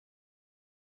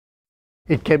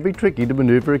It can be tricky to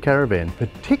manoeuvre a caravan,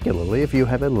 particularly if you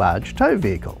have a large tow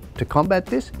vehicle. To combat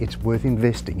this, it's worth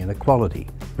investing in a quality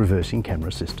reversing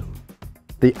camera system.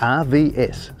 The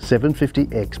RVS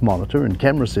 750X monitor and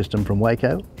camera system from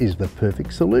WAECO is the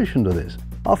perfect solution to this,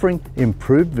 offering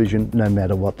improved vision no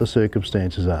matter what the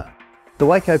circumstances are. The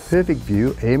WAECO Perfect View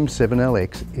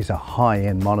M7LX is a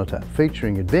high-end monitor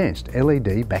featuring advanced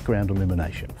LED background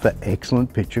illumination for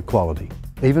excellent picture quality,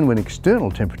 even when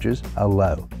external temperatures are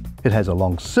low. It has a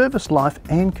long service life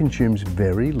and consumes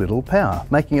very little power,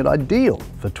 making it ideal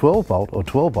for 12-volt or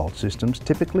 12-volt systems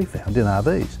typically found in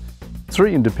RVs.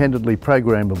 3 independently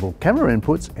programmable camera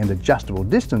inputs and adjustable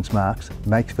distance marks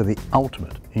makes for the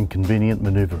ultimate in convenient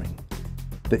manoeuvring.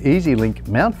 The Easy Link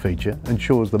mount feature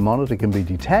ensures the monitor can be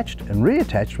detached and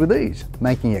reattached with ease,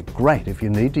 making it great if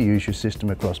you need to use your system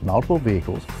across multiple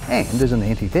vehicles and as an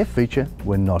anti-theft feature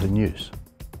when not in use.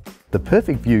 The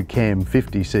Perfect View Cam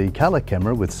 50C colour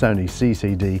camera with Sony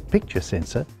CCD picture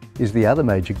sensor is the other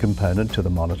major component to the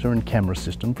monitor and camera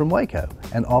system from WAECO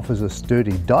and offers a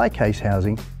sturdy die case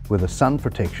housing with a sun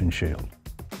protection shield.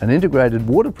 An integrated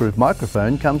waterproof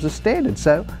microphone comes as standard,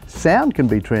 so sound can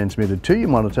be transmitted to your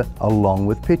monitor along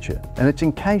with picture, and it's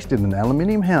encased in an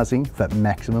aluminium housing for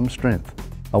maximum strength.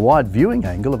 A wide viewing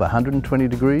angle of 120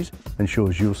 degrees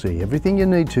ensures you'll see everything you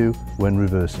need to when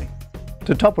reversing.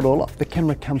 To top it all off, the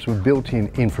camera comes with built-in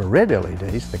infrared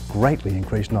LEDs that greatly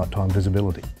increase nighttime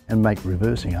visibility and make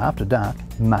reversing after dark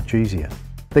much easier.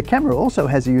 The camera also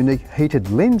has a unique heated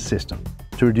lens system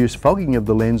to reduce fogging of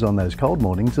the lens on those cold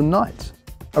mornings and nights.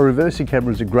 A reversing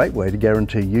camera is a great way to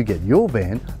guarantee you get your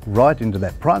van right into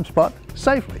that prime spot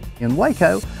safely, and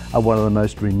WAECO are one of the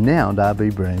most renowned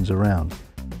RV brands around.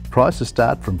 Prices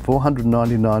start from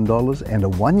 $499 and a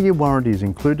 1-year warranty is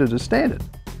included as standard.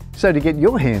 So to get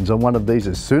your hands on one of these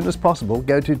as soon as possible,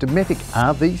 go to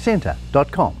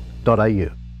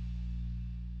DometicRVcentre.com.au.